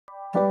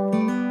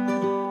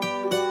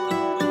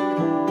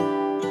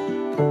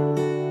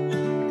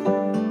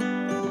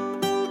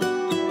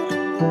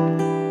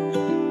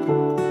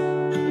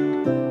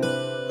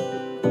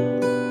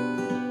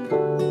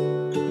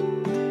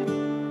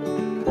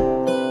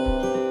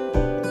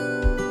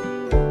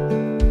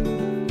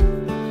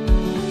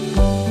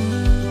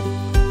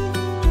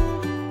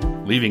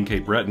Leaving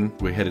Cape Breton,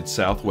 we headed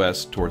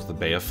southwest towards the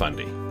Bay of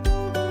Fundy.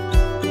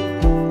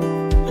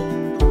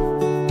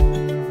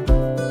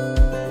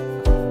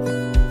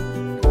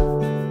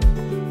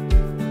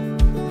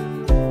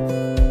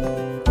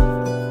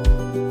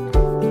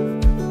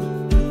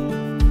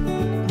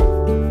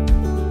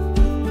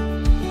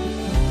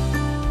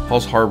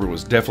 Hall's Harbor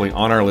was definitely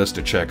on our list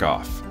to check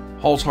off.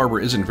 Hall's Harbor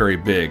isn't very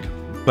big,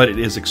 but it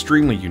is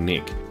extremely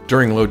unique.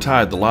 During low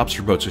tide, the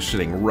lobster boats are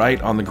sitting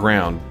right on the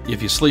ground.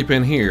 If you sleep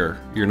in here,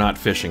 you're not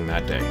fishing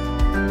that day.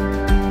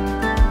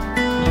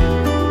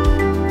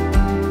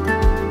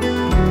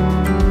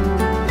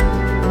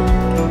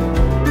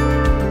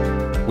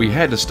 We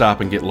had to stop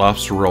and get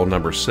lobster roll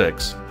number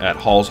 6 at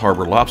Hall's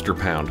Harbor Lobster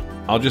Pound.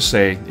 I'll just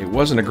say, it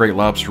wasn't a great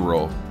lobster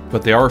roll,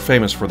 but they are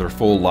famous for their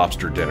full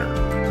lobster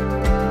dinner.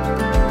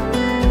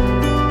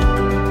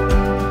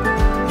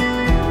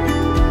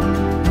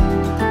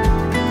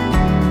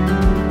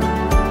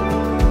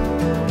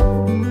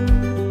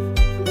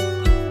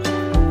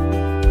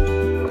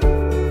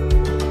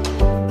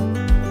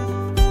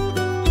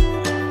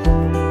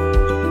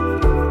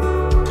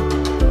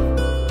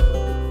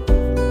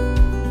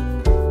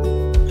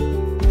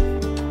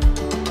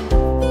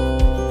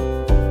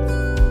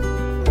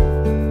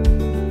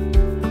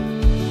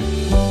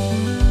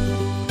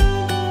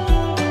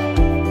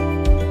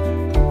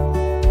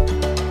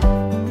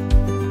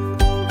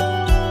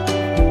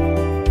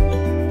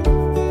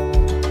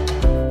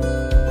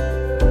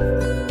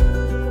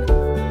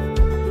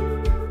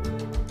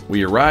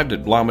 We arrived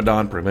at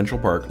Blomidon Provincial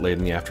Park late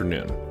in the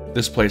afternoon.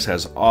 This place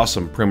has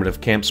awesome primitive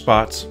camp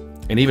spots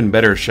and even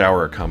better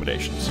shower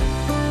accommodations.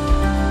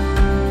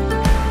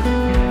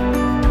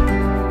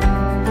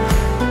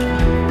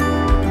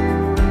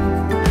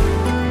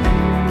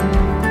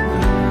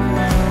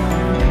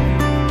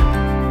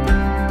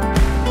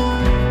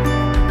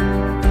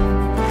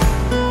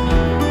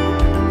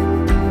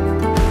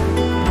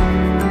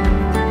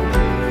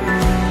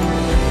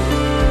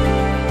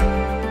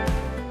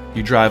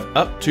 You drive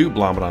up to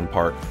Blomidon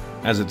Park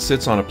as it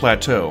sits on a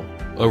plateau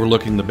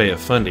overlooking the Bay of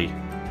Fundy,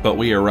 but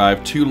we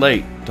arrived too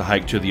late to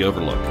hike to the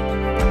overlook.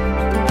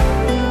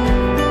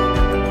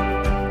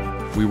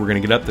 We were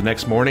going to get up the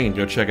next morning and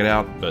go check it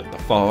out, but the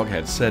fog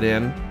had set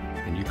in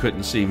and you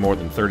couldn't see more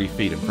than 30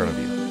 feet in front of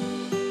you.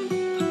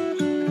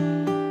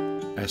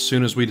 As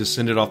soon as we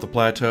descended off the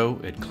plateau,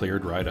 it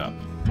cleared right up.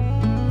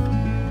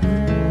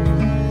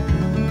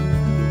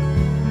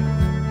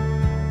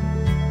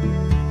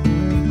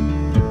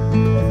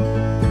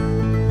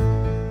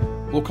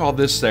 We'll call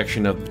this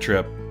section of the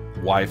trip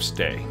Wife's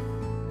Day.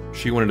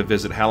 She wanted to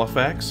visit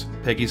Halifax,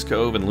 Peggys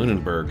Cove, and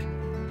Lunenburg,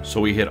 so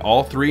we hit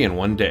all 3 in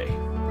one day.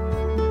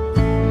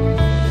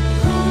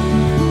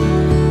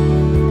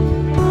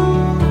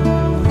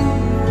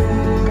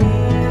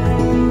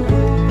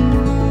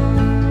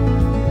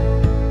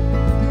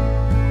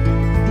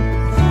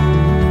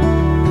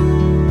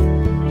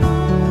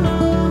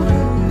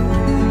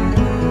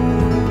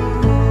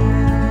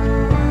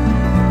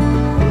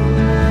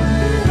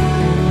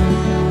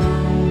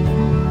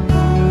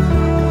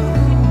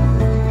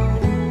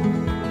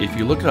 If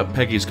you look up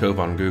Peggys Cove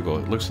on Google,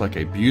 it looks like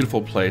a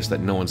beautiful place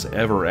that no one's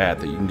ever at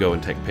that you can go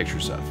and take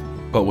pictures of.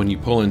 But when you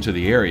pull into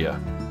the area,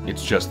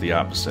 it's just the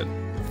opposite.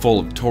 Full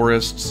of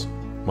tourists,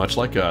 much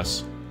like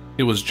us.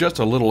 It was just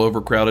a little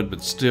overcrowded,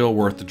 but still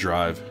worth the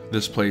drive.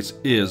 This place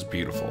is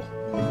beautiful.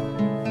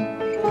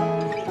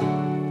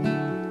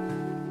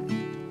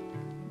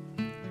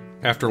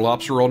 After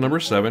lobster roll number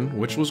 7,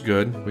 which was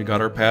good, we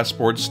got our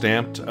passports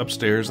stamped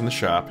upstairs in the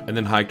shop and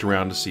then hiked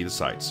around to see the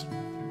sights.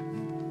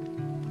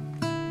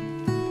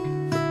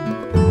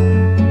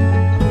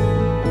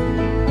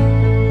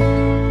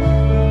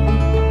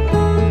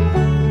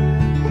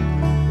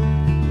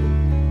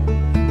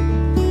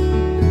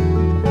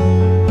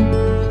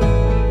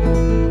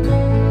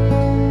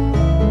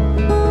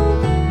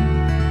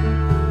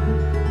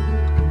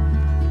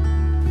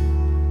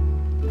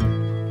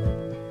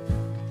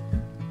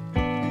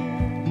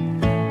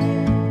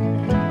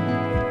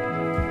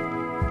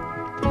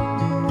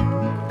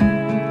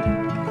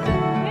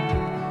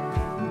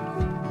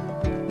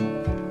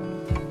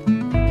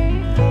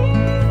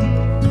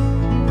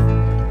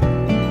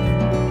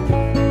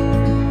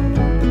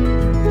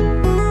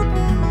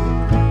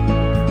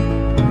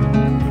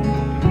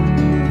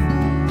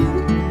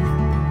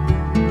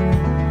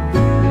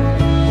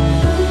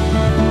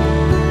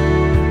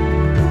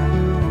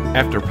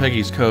 After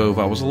Peggys Cove,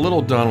 I was a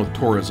little done with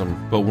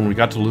tourism, but when we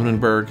got to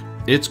Lunenburg,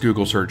 its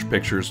Google search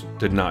pictures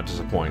did not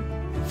disappoint.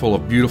 Full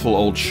of beautiful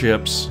old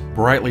ships,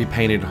 brightly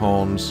painted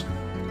homes,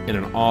 and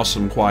an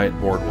awesome quiet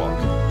boardwalk.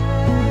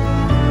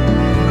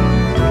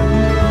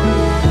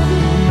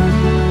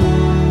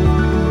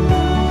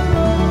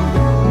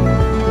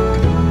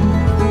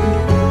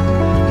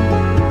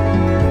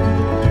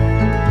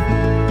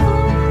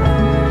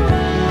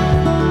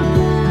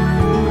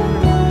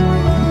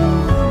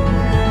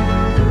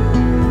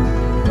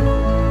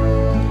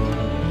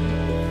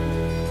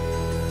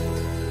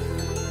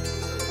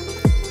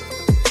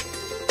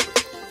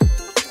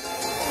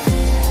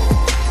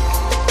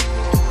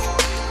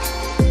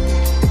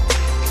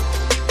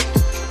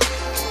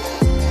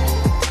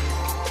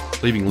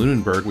 Leaving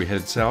Lunenburg, we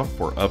headed south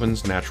for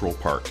Ovens Natural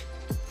Park.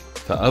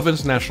 The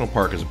Ovens National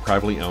Park is a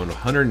privately owned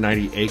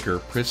 190-acre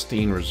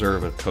pristine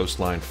reserve of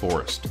coastline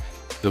forest.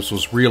 This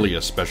was really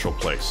a special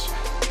place.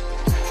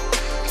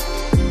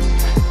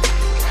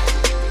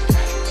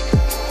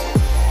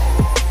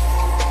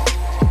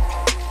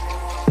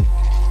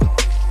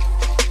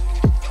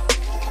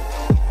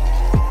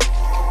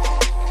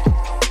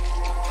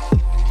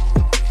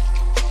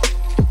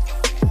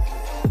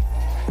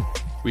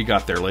 We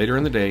got there later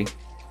in the day,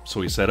 so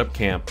we set up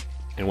camp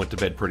and went to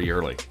bed pretty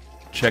early.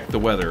 Checked the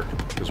weather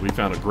because we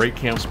found a great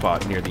camp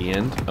spot near the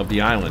end of the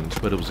island,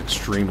 but it was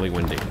extremely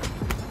windy.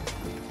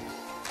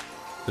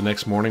 The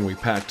next morning we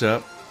packed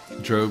up,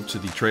 drove to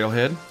the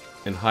trailhead,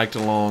 and hiked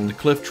along the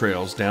cliff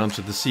trails down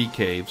to the sea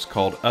caves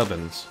called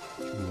Ovens.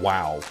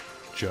 Wow,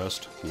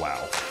 just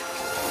wow.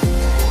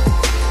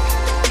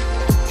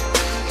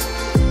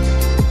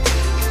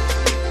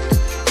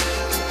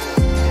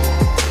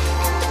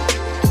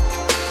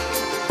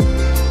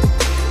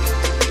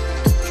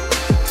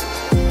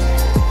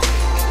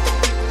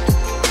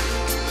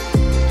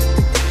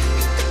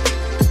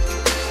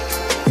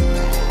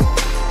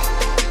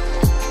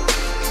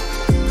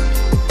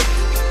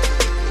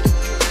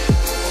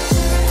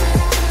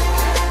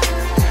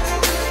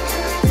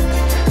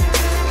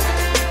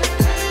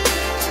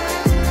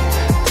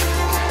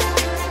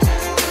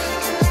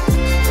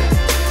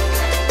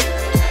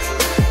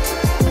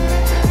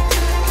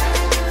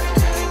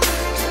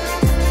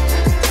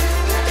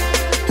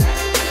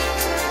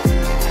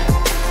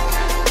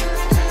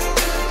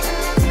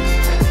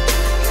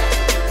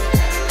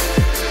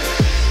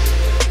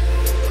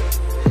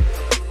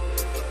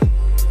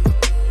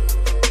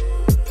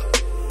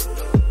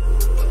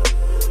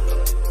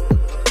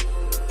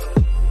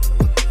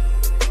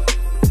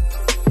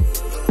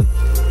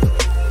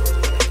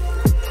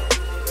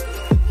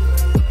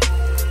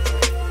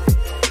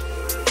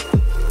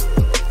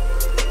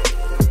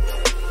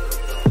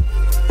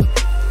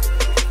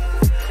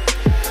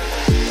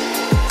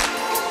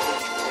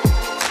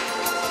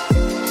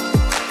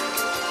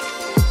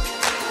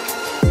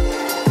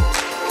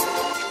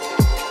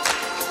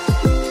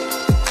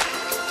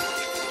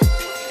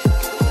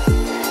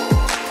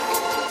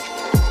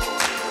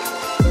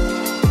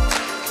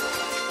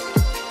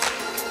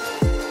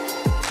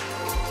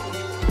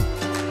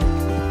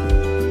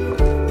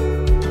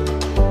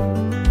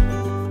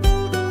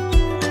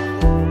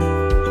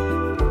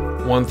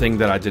 One thing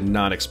that I did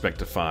not expect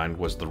to find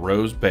was the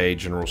Rose Bay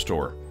General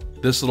Store.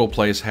 This little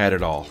place had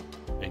it all,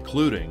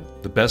 including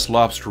the best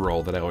lobster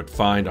roll that I would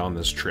find on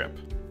this trip.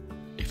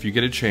 If you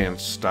get a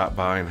chance, stop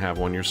by and have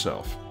one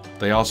yourself.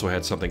 They also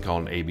had something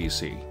called an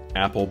ABC,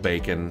 apple,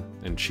 bacon,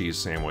 and cheese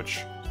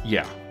sandwich.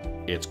 Yeah,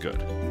 it's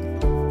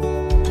good.